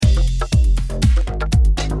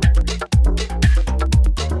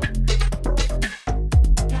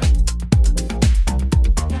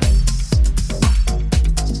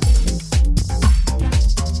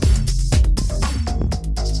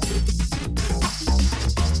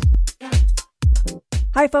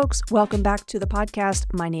Hi, folks. Welcome back to the podcast.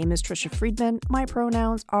 My name is Trisha Friedman. My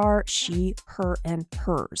pronouns are she, her, and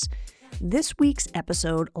hers. This week's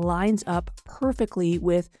episode lines up perfectly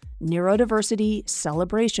with Neurodiversity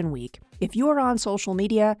Celebration Week. If you are on social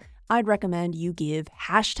media, I'd recommend you give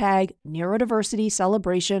hashtag Neurodiversity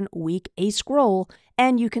Celebration Week a scroll,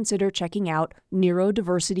 and you consider checking out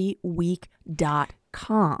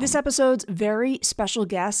neurodiversityweek.com. This episode's very special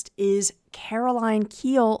guest is Carolyn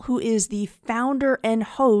Kiel, who is the founder and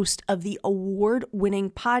host of the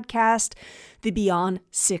award-winning podcast, the Beyond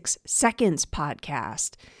 6 Seconds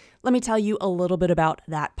podcast. Let me tell you a little bit about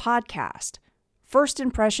that podcast. First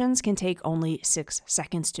impressions can take only 6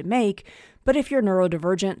 seconds to make, but if you're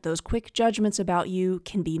neurodivergent, those quick judgments about you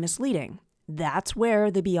can be misleading. That's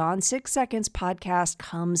where the Beyond 6 Seconds podcast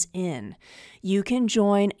comes in. You can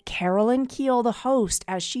join Carolyn Kiel, the host,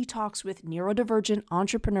 as she talks with neurodivergent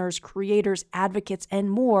entrepreneurs, creators, advocates,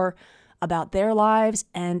 and more about their lives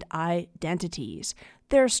and identities.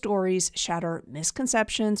 Their stories shatter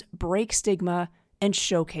misconceptions, break stigma, and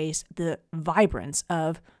showcase the vibrance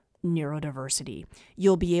of neurodiversity.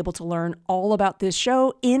 You'll be able to learn all about this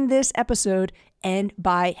show in this episode and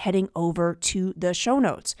by heading over to the show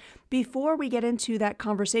notes. Before we get into that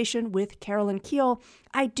conversation with Carolyn Kiel,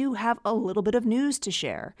 I do have a little bit of news to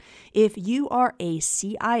share. If you are a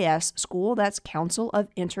CIS school, that's Council of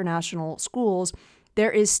International Schools,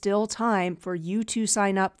 there is still time for you to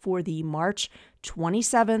sign up for the March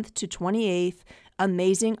 27th to 28th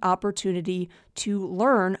amazing opportunity to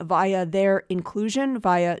learn via their Inclusion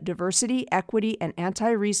via Diversity, Equity, and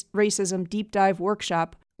Anti-Racism Deep Dive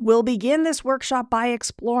Workshop. We'll begin this workshop by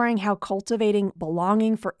exploring how cultivating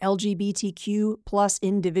belonging for LGBTQ plus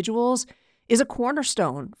individuals is a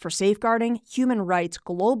cornerstone for safeguarding human rights,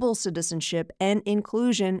 global citizenship, and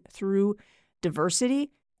inclusion through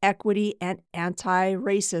diversity, equity, and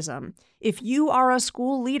anti-racism. If you are a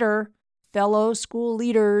school leader, fellow school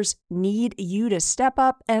leaders need you to step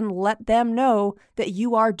up and let them know that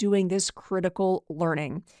you are doing this critical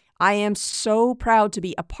learning. I am so proud to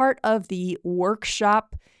be a part of the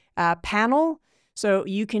workshop panel, so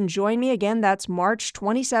you can join me again. That's March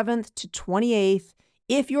 27th to 28th.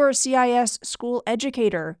 If you're a CIS school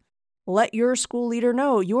educator, let your school leader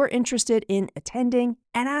know you're interested in attending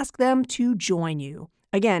and ask them to join you.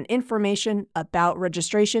 Again, information about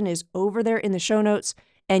registration is over there in the show notes,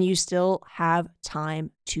 and you still have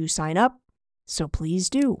time to sign up, so please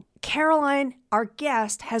do. Carolyn, our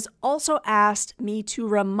guest, has also asked me to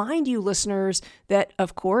remind you listeners that,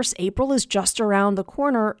 of course, April is just around the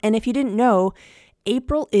corner, and if you didn't know,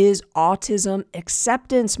 April is Autism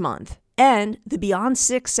Acceptance Month, and the Beyond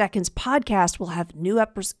 6 Seconds podcast will have new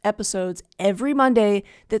episodes every Monday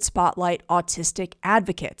that spotlight autistic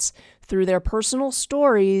advocates. Through their personal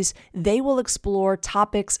stories, they will explore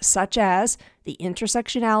topics such as the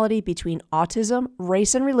intersectionality between autism,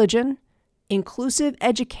 race, and religion, inclusive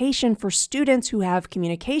education for students who have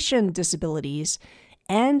communication disabilities,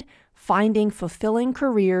 and finding fulfilling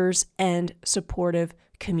careers and supportive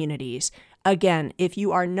communities. Again, if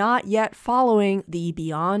you are not yet following the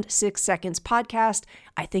Beyond 6 Seconds podcast,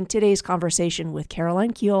 I think today's conversation with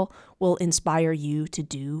Carolyn Kiel will inspire you to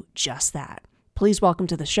do just that. Please welcome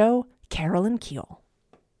to the show, Carolyn Kiel.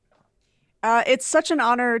 It's such an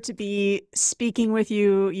honor to be speaking with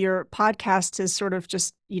you. Your podcast has sort of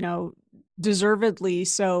just, deservedly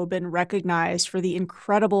so been recognized for the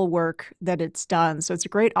incredible work that it's done. So it's a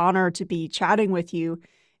great honor to be chatting with you.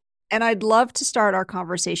 And I'd love to start our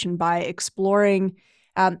conversation by exploring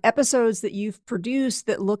episodes that you've produced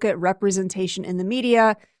that look at representation in the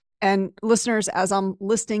media. And listeners, as I'm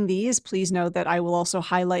listing these, please know that I will also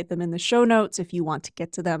highlight them in the show notes if you want to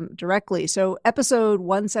get to them directly. So episode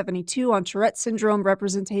 172 on Tourette syndrome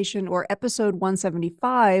representation, or episode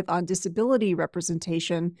 175 on disability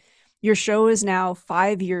representation. Your show is now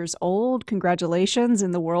 5 years old. Congratulations in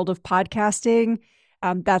the world of podcasting.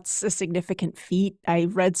 That's a significant feat. I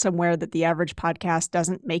read somewhere that the average podcast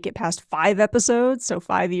doesn't make it past 5 episodes, so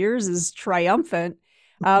 5 years is triumphant.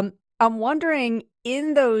 I'm wondering,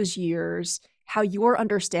 in those years, how your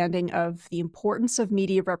understanding of the importance of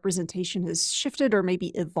media representation has shifted or maybe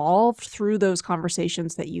evolved through those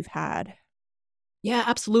conversations that you've had. Yeah,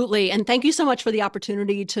 absolutely. And thank you so much for the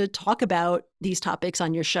opportunity to talk about these topics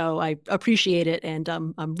on your show. I appreciate it. And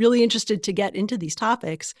I'm really interested to get into these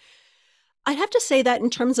topics. I'd have to say that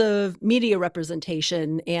in terms of media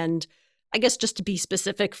representation, and I guess just to be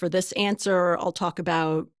specific for this answer, I'll talk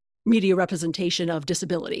about media representation of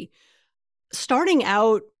disability. Starting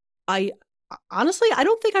out, I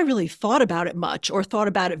don't think I really thought about it much or thought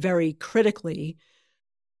about it very critically.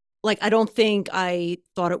 Like, I don't think I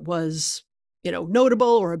thought it was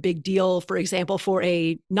notable or a big deal, for example, for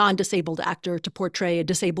a non-disabled actor to portray a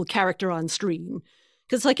disabled character on screen.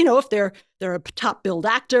 Because if they're a top billed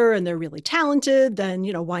actor and they're really talented, then,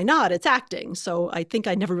 why not? It's acting. So I think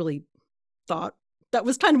I never really thought that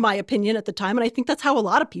was kind of my opinion at the time. And I think that's how a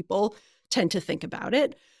lot of people tend to think about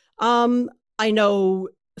it. I know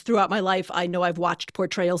throughout my life, I've watched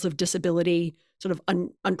portrayals of disability sort of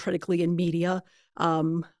uncritically in media.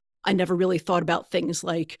 I never really thought about things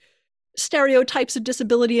like stereotypes of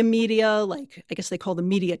disability in media, like I guess they call them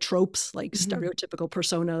media tropes, like stereotypical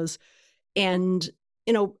personas, and,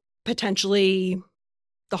 potentially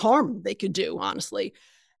the harm they could do, honestly.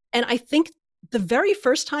 And I think the very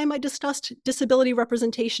first time I discussed disability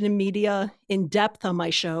representation in media in depth on my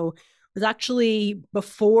show was actually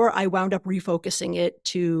before I wound up refocusing it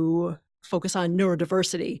to focus on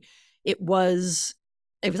neurodiversity. It was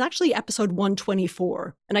actually episode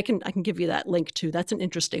 124, and I can give you that link too. That's an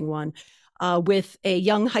interesting one, with a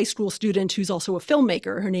young high school student who's also a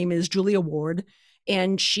filmmaker. Her name is Julia Ward,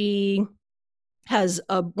 and she has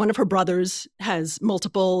one of her brothers has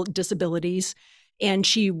multiple disabilities, and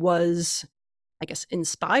she was, I guess,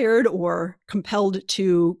 inspired or compelled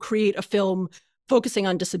to create a film focusing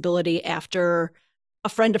on disability after a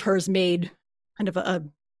friend of hers made kind of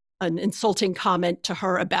an insulting comment to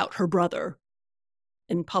her about her brother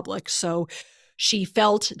in public. So she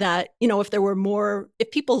felt that,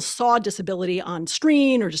 if people saw disability on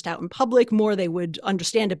screen or just out in public more, they would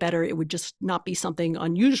understand it better. It would just not be something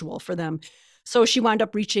unusual for them. So she wound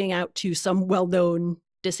up reaching out to some well-known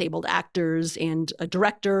disabled actors and a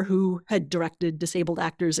director who had directed disabled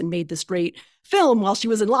actors and made this great film while she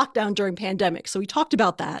was in lockdown during pandemic. So we talked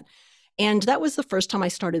about that. And that was the first time I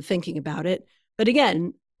started thinking about it. But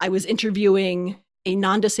again, I was interviewing a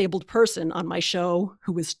non-disabled person on my show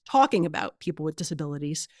who was talking about people with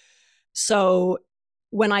disabilities. So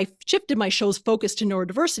when I shifted my show's focus to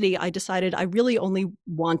neurodiversity, I decided I really only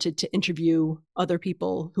wanted to interview other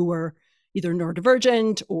people who were either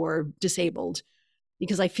neurodivergent or disabled,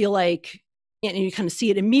 because I feel like, and you kind of see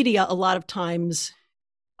it in media a lot of times,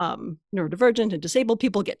 neurodivergent and disabled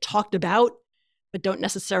people get talked about, but don't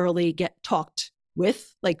necessarily get talked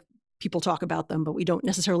with. Like, people talk about them, but we don't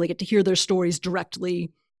necessarily get to hear their stories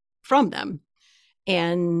directly from them.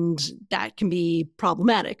 And that can be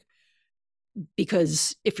problematic,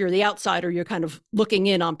 because if you're the outsider, you're kind of looking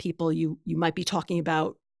in on people. You might be talking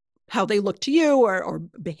about how they look to you or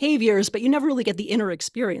behaviors, but you never really get the inner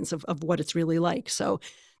experience of what it's really like. So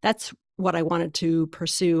that's what I wanted to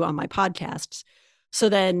pursue on my podcasts. So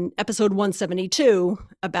then episode 172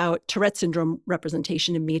 about Tourette syndrome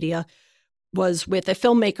representation in media was with a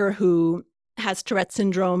filmmaker who has Tourette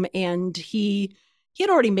syndrome, and he had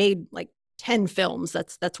already made like 10 films.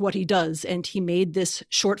 That's what he does. And he made this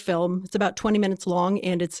short film. It's about 20 minutes long,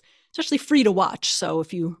 and it's actually free to watch. So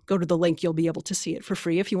if you go to the link, you'll be able to see it for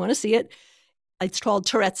free if you want to see it. It's called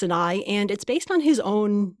Tourette's and I, and it's based on his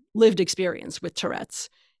own lived experience with Tourette's.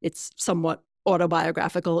 It's somewhat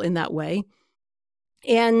autobiographical in that way.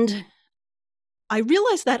 And I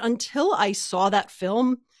realized that until I saw that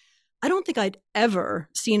film, I don't think I'd ever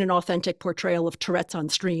seen an authentic portrayal of Tourette's on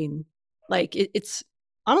screen. Like, it's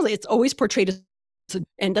honestly, it's always portrayed as,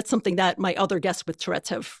 and that's something that my other guests with Tourette's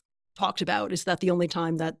have talked about, is that the only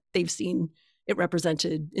time that they've seen it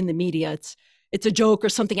represented in the media, it's a joke or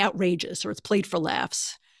something outrageous, or it's played for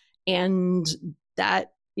laughs. And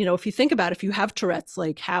that, if you think about it, if you have Tourette's,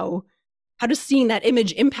 like how does seeing that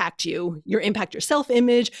image impact you? Impact your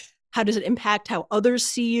self-image? How does it impact how others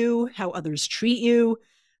see you, how others treat you?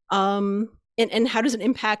 And how does it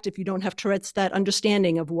impact, if you don't have Tourette's, that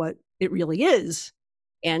understanding of what it really is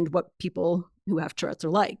and what people who have Tourette's are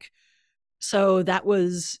like? So that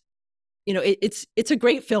was, it's a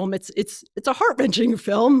great film. It's a heart-wrenching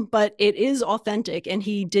film, but it is authentic. And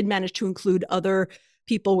he did manage to include other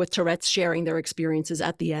people with Tourette's sharing their experiences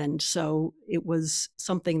at the end. So it was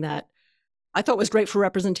something that I thought was great for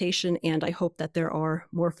representation. And I hope that there are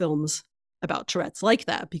more films about Tourette's like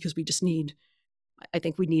that, because I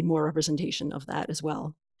think we need more representation of that as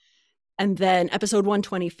well. And then episode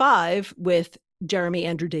 125 with Jeremy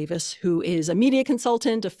Andrew Davis, who is a media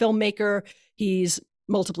consultant, a filmmaker. He's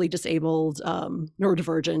multiply disabled,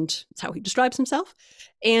 neurodivergent. That's how he describes himself.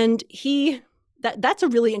 And that's a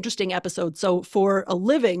really interesting episode. So for a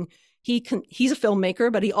living, he's a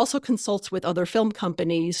filmmaker, but he also consults with other film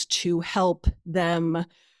companies to help them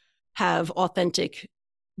have authentic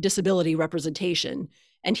disability representation.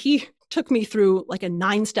 And he took me through like a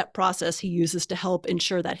 9-step process he uses to help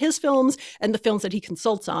ensure that his films and the films that he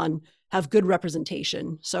consults on have good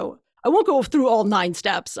representation. So I won't go through all 9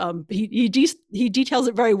 steps. He details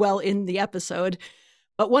it very well in the episode,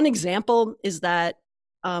 One example is that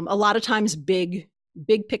a lot of times big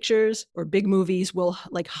pictures or big movies will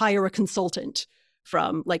like hire a consultant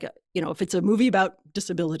from like if it's a movie about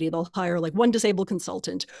disability, they'll hire like one disabled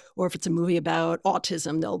consultant, or if it's a movie about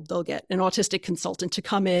autism, they'll get an autistic consultant to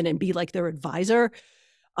come in and be like their advisor,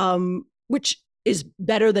 which is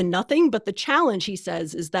better than nothing. But the challenge, he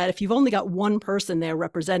says, is that if you've only got one person there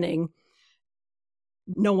representing,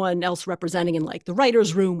 no one else representing in like the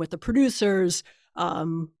writer's room with the producers,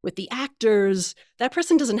 with the actors, that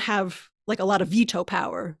person doesn't have like a lot of veto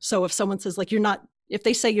power. So if someone says like if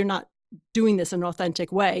they say you're not doing this in an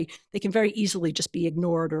authentic way, they can very easily just be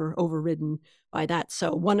ignored or overridden by that.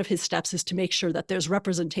 So one of his steps is to make sure that there's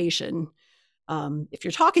representation. If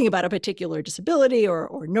you're talking about a particular disability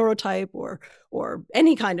or neurotype or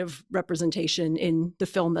any kind of representation in the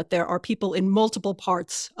film, that there are people in multiple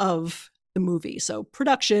parts of the movie. So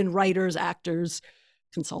production, writers, actors,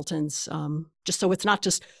 consultants, just so it's not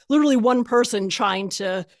just literally one person trying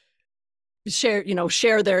to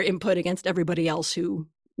share their input against everybody else who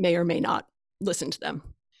may or may not listen to them.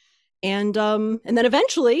 And then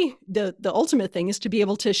eventually the ultimate thing is to be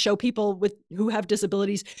able to show people who have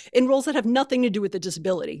disabilities in roles that have nothing to do with the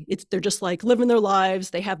disability. They're just like living their lives.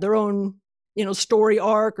 They have their own, story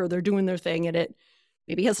arc, or they're doing their thing, and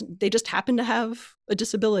they just happen to have a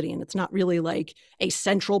disability, and it's not really like a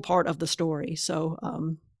central part of the story. So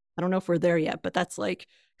I don't know if we're there yet, but that's like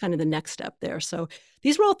kind of the next step there. So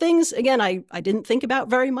these were all things, again, I didn't think about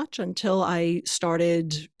very much until I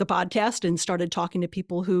started the podcast and started talking to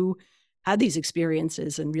people who had these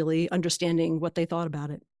experiences and really understanding what they thought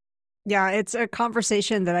about it. Yeah, it's a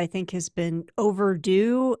conversation that I think has been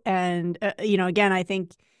overdue. And, again, I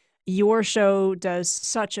think your show does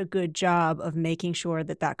such a good job of making sure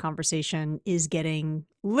that conversation is getting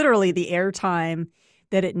literally the airtime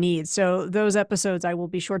that it needs. So those episodes, I will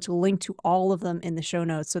be sure to link to all of them in the show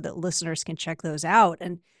notes so that listeners can check those out.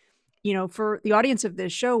 And, for the audience of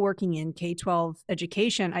this show working in K-12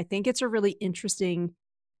 education, I think it's a really interesting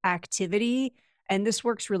activity. And this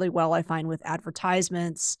works really well, I find, with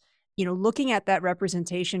advertisements, looking at that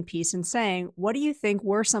representation piece and saying, what do you think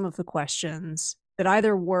were some of the questions that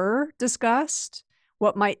either were discussed,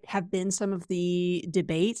 what might have been some of the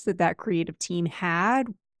debates that creative team had,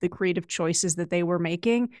 the creative choices that they were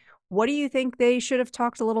making? What do you think they should have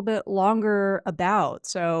talked a little bit longer about?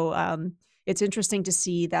 So it's interesting to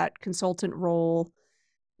see that consultant role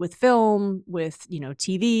with film, with,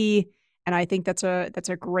 TV. And I think that's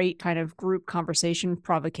a great kind of group conversation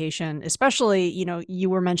provocation, especially, you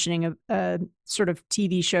were mentioning a sort of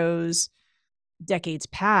TV shows decades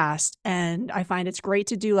past. And I find it's great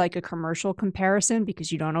to do like a commercial comparison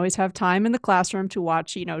because you don't always have time in the classroom to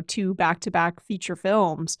watch, 2 back-to-back feature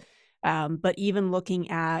films. But even looking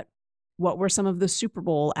at what were some of the Super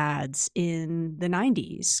Bowl ads in the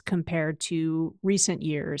 90s compared to recent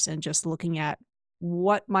years, and just looking at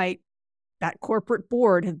what might that corporate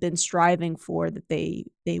board have been striving for that they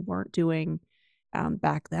weren't doing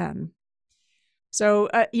back then. So,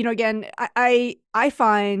 again, I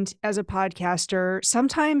find as a podcaster,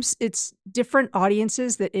 sometimes it's different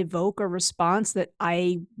audiences that evoke a response that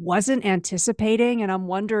I wasn't anticipating. And I'm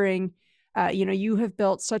wondering, you have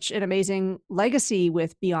built such an amazing legacy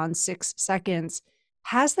with Beyond 6 Seconds.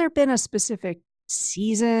 Has there been a specific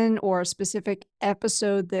season or a specific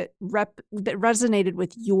episode that resonated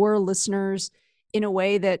with your listeners in a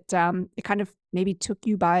way that it kind of maybe took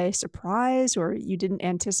you by surprise, or you didn't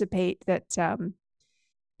anticipate that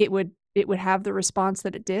it would have the response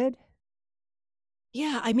that it did?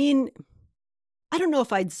 Yeah, I mean, I don't know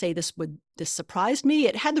if I'd say this surprised me.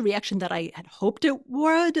 It had the reaction that I had hoped it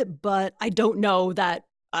would, but I don't know that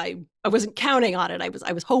I wasn't counting on it.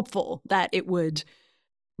 I was hopeful that it would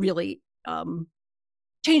really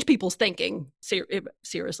change people's thinking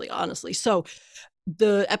seriously, honestly. So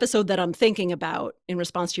the episode that I'm thinking about in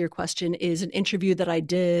response to your question is an interview that I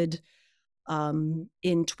did in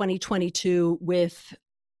 2022 with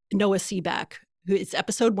Noah Seaback, who is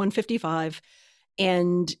episode 155.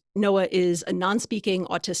 And Noah is a non-speaking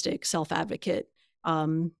autistic self-advocate.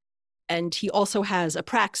 And he also has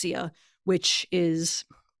apraxia, which it's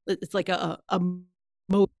like a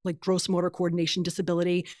gross motor coordination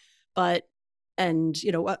disability. A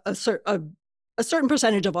certain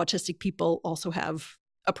percentage of autistic people also have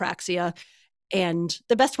apraxia. And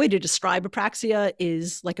the best way to describe apraxia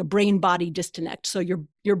is like a brain-body disconnect. So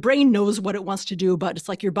your brain knows what it wants to do, but it's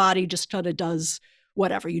like your body just kind of does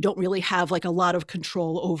whatever. You don't really have like a lot of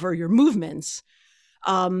control over your movements.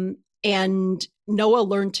 And Noah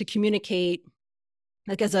learned to communicate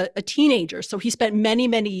like as a teenager. So he spent many,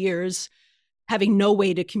 many years having no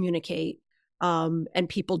way to communicate. And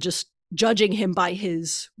people just judging him by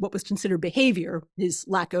his what was considered behavior, his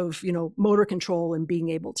lack of, motor control and being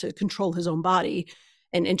able to control his own body,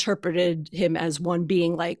 and interpreted him as one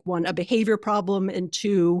being like one, a behavior problem, and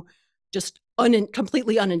two, just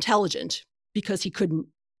completely unintelligent because he couldn't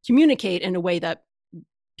communicate in a way that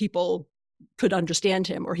people could understand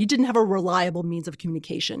him, or he didn't have a reliable means of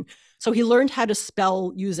communication. So he learned how to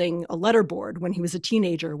spell using a letterboard when he was a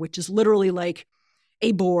teenager, which is literally like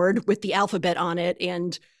a board with the alphabet on it.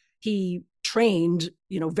 And he trained,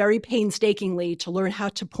 very painstakingly to learn how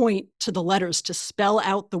to point to the letters to spell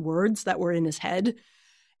out the words that were in his head.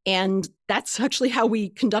 And that's actually how we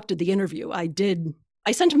conducted the interview.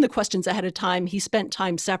 I sent him the questions ahead of time. He spent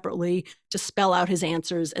time separately to spell out his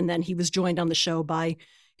answers. And then he was joined on the show by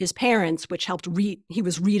his parents, which helped he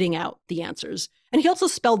was reading out the answers. And he also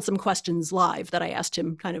spelled some questions live that I asked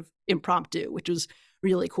him kind of impromptu, which was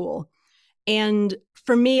really cool. And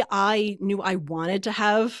for me, I knew I wanted to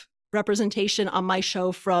have representation on my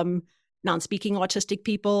show from non-speaking autistic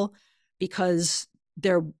people because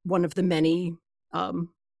they're one of the many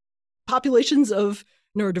populations of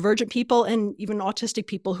neurodivergent people and even autistic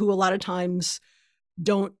people who a lot of times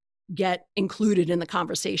don't get included in the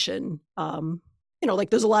conversation. Like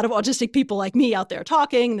there's a lot of autistic people like me out there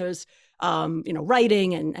talking. There's,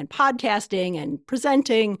 writing and podcasting and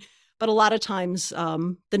presenting. But a lot of times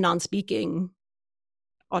the non-speaking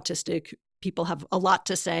autistic people have a lot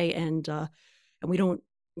to say, and we don't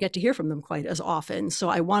get to hear from them quite as often. So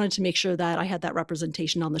I wanted to make sure that I had that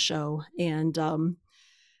representation on the show. And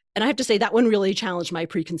I have to say that one really challenged my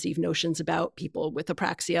preconceived notions about people with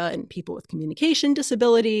apraxia and people with communication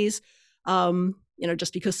disabilities.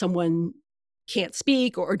 Just because someone can't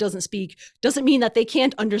speak or doesn't speak doesn't mean that they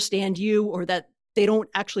can't understand you or that they don't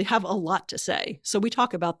actually have a lot to say. So we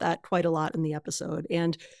talk about that quite a lot in the episode.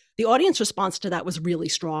 And the audience response to that was really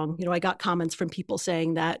strong. I got comments from people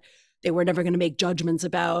saying that they were never going to make judgments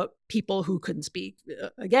about people who couldn't speak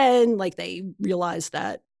again. Like they realized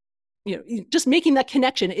that, just making that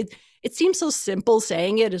connection, it seems so simple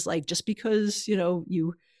saying it is like, just because,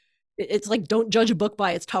 it's like, don't judge a book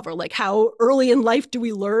by its cover. Like how early in life do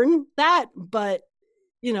we learn that? But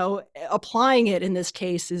applying it in this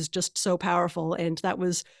case is just so powerful. And that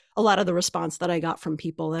was a lot of the response that I got from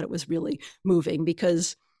people, that it was really moving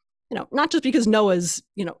because, not just because Noah's,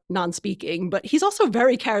 non-speaking, but he's also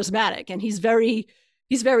very charismatic and he's very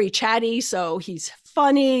chatty. So he's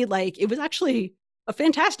funny. Like it was actually a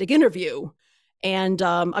fantastic interview. And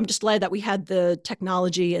I'm just glad that we had the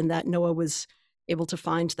technology and that Noah was able to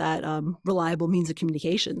find that reliable means of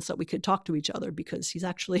communication so we could talk to each other, because he's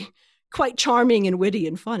actually quite charming and witty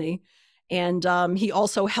and funny. And he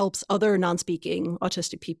also helps other non-speaking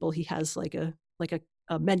autistic people. He has like a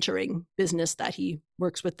mentoring business that he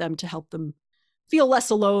works with them to help them feel less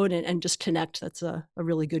alone and just connect. That's a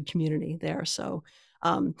really good community there. So,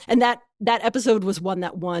 and that episode was one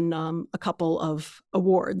that won a couple of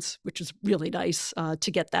awards, which is really nice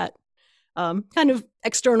to get that kind of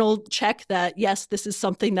external check that, yes, this is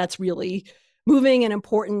something that's really moving and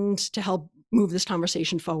important to help move this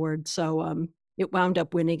conversation forward. So it wound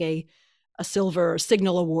up winning a Silver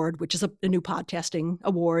Signal Award, which is a new podcasting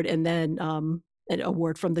award, and then an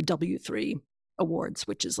award from the W3 Awards,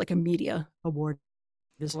 which is like a media award.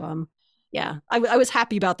 Yeah, I was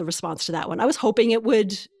happy about the response to that one. I was hoping it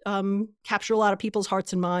would capture a lot of people's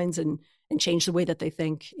hearts and minds and change the way that they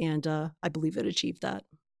think. And I believe it achieved that.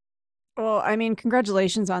 Well, I mean,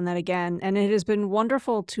 congratulations on that again. And it has been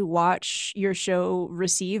wonderful to watch your show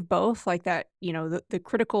receive both like that, the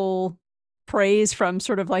critical praise from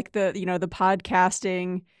sort of like the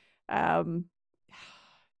podcasting, I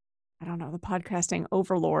don't know, the podcasting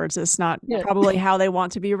overlords is not probably how they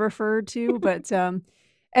want to be referred to, but,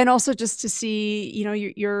 and also just to see,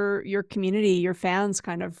 your community, your fans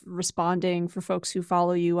kind of responding for folks who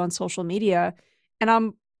follow you on social media.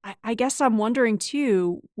 And I guess I'm wondering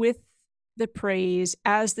too, with the praise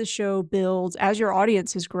as the show builds, as your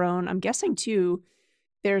audience has grown, I'm guessing too,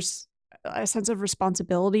 there's a sense of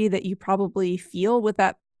responsibility that you probably feel with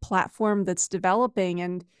that platform that's developing.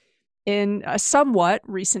 And in a somewhat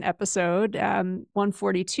recent episode,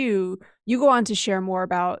 142, you go on to share more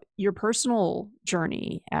about your personal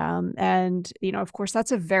journey. And, of course,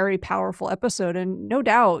 that's a very powerful episode. And no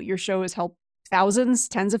doubt your show has helped thousands,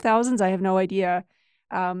 tens of thousands. I have no idea.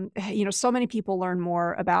 So many people learn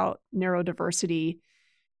more about neurodiversity.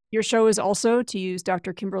 Your show is also, to use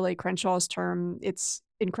Dr. Kimberly Crenshaw's term, it's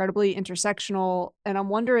incredibly intersectional. And I'm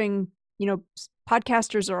wondering,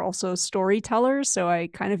 podcasters are also storytellers, so I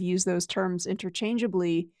kind of use those terms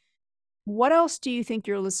interchangeably. What else do you think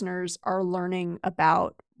your listeners are learning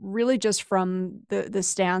about really just from the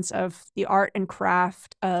stance of the art and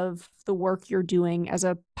craft of the work you're doing as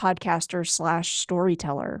a podcaster slash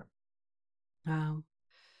storyteller. Wow.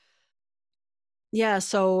 Yeah.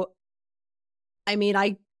 So, I mean,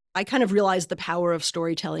 I kind of realized the power of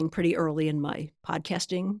storytelling pretty early in my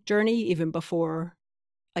podcasting journey, even before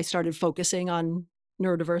I started focusing on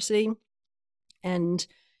neurodiversity. And,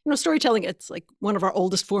 storytelling, it's like one of our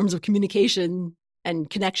oldest forms of communication and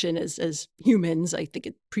connection as humans. I think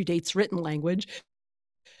it predates written language.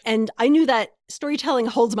 And I knew that storytelling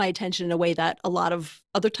holds my attention in a way that a lot of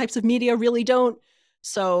other types of media really don't.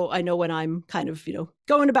 So I know when I'm kind of,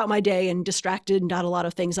 going about my day and distracted and not a lot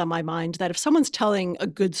of things on my mind, that if someone's telling a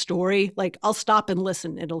good story, like I'll stop and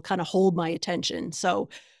listen. It'll kind of hold my attention. So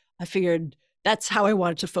I figured that's how I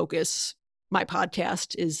wanted to focus my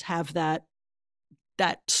podcast, is have that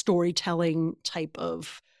storytelling type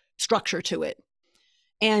of structure to it.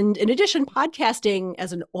 And in addition, podcasting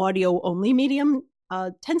as an audio only medium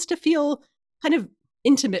tends to feel kind of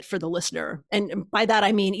intimate for the listener. And by that,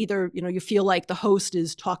 I mean either, you feel like the host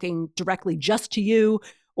is talking directly just to you,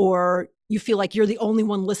 or you feel like you're the only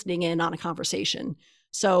one listening in on a conversation.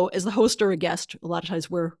 So as the host or a guest, a lot of times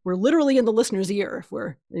we're literally in the listener's ear if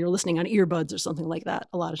you're listening on earbuds or something like that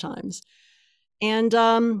a lot of times. And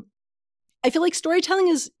I feel like storytelling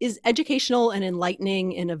is educational and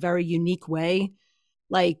enlightening in a very unique way.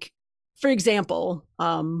 Like, for example,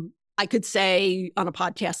 I could say on a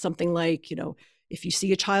podcast something like, if you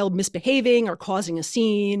see a child misbehaving or causing a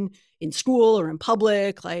scene in school or in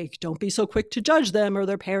public, like, don't be so quick to judge them or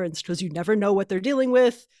their parents, because you never know what they're dealing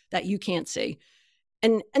with that you can't see.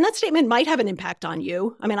 And that statement might have an impact on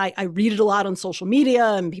you. I mean, I read it a lot on social media,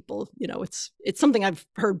 and people, it's something I've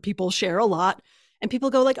heard people share a lot, and people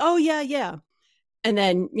go like, oh yeah, yeah. And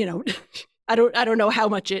then, I don't know how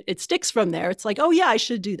much it sticks from there. It's like, oh yeah, I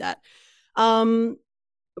should do that.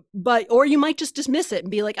 Or you might just dismiss it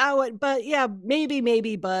and be like, oh, but yeah,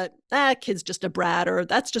 maybe, but that kid's just a brat, or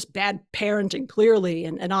that's just bad parenting, clearly,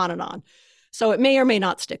 and on and on. So it may or may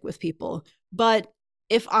not stick with people. But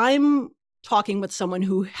if I'm talking with someone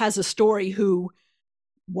who has a story, who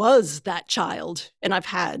was that child, and I've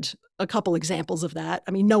had a couple examples of that.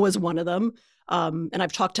 I mean, Noah's one of them. And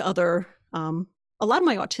I've talked to a lot of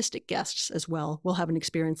my autistic guests as well will have an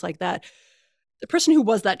experience like that. The person who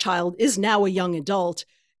was that child is now a young adult,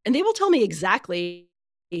 and they will tell me exactly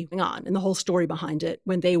what's going on and the whole story behind it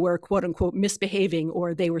when they were, quote unquote, misbehaving,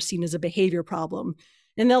 or they were seen as a behavior problem.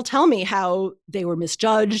 And they'll tell me how they were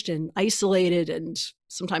misjudged and isolated and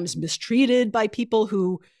sometimes mistreated by people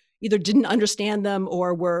who either didn't understand them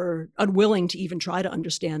or were unwilling to even try to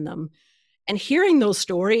understand them. And hearing those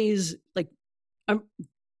stories, like,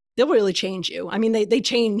 they'll really change you. I mean, they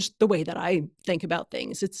change the way that I think about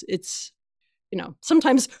things. It's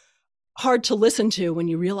sometimes hard to listen to when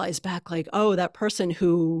you realize back, like, oh, that person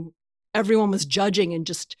who everyone was judging, and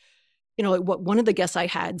just, like what one of the guests I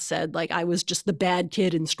had said, like, I was just the bad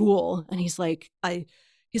kid in school. And he's like,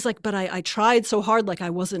 but I tried so hard. Like,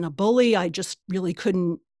 I wasn't a bully. I just really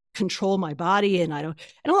couldn't control my body. And and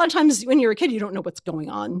a lot of times when you're a kid, you don't know what's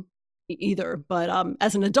going on either. But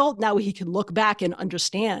as an adult now, he can look back and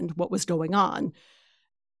understand what was going on.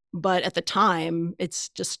 But at the time, it's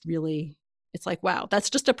just really, it's like, wow,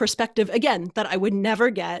 that's just a perspective, again, that I would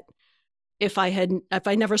never get if I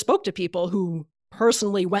never spoke to people who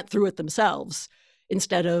personally went through it themselves,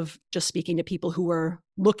 instead of just speaking to people who were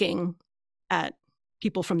looking at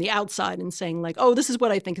people from the outside and saying like, oh, this is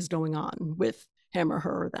what I think is going on with him or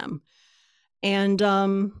her or them. And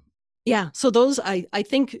yeah, so those, I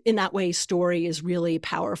think in that way, story is really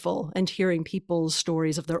powerful, and hearing people's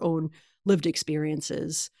stories of their own lived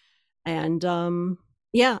experiences. And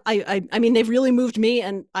yeah, I mean, they've really moved me,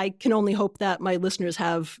 and I can only hope that my listeners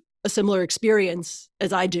have a similar experience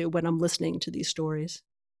as I do when I'm listening to these stories.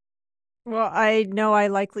 Well, I know I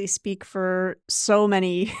likely speak for so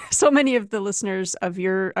many of the listeners of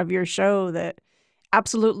your show that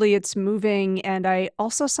absolutely it's moving. And I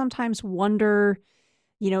also sometimes wonder,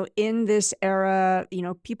 in this era,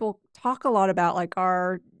 people talk a lot about like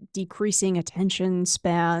our decreasing attention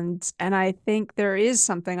spans. And I think there is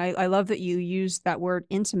something, I love that you used that word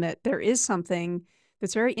intimate. There is something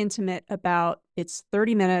that's very intimate about, it's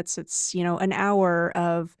 30 minutes, it's, an hour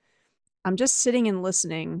of, I'm just sitting and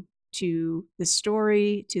listening to this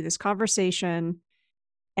story, to this conversation.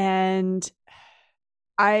 And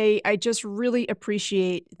I just really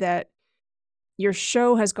appreciate that your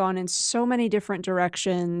show has gone in so many different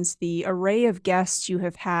directions, the array of guests you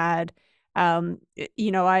have had.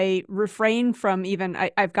 I refrain from even,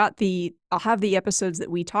 I'll have the episodes that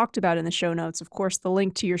we talked about in the show notes, of course, the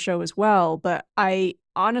link to your show as well. But I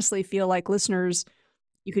honestly feel like listeners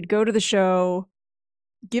You could go to the show,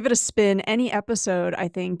 give it a spin. Any episode, I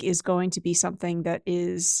think, is going to be something that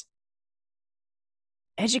is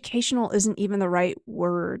educational isn't even the right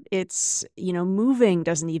word. It's, moving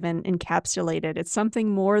doesn't even encapsulate it. It's something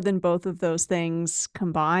more than both of those things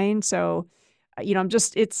combined. So,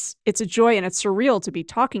 it's a joy and it's surreal to be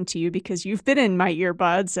talking to you because you've been in my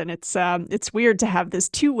earbuds, and it's weird to have this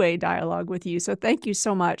two-way dialogue with you. So thank you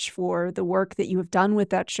so much for the work that you have done with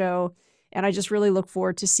that show. And I just really look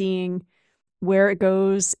forward to seeing where it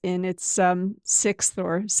goes in its 6th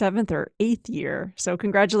or 7th or 8th year. So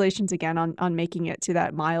congratulations again on making it to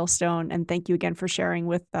that milestone. And thank you again for sharing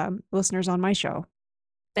with listeners on my show.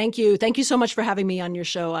 Thank you. Thank you so much for having me on your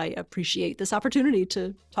show. I appreciate this opportunity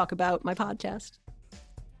to talk about my podcast.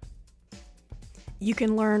 You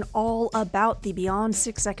can learn all about the Beyond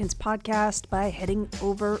 6 Seconds podcast by heading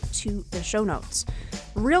over to the show notes.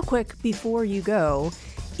 Real quick before you go,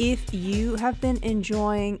 if you have been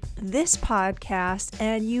enjoying this podcast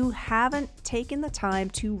and you haven't taken the time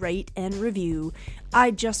to rate and review,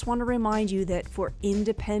 I just want to remind you that for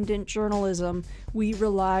independent journalism, we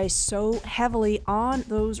rely so heavily on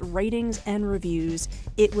those ratings and reviews.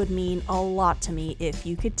 It would mean a lot to me if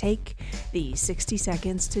you could take the 60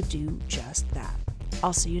 seconds to do just that.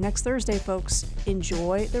 I'll see you next Thursday, folks.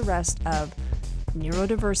 Enjoy the rest of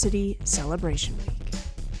Neurodiversity Celebration Week.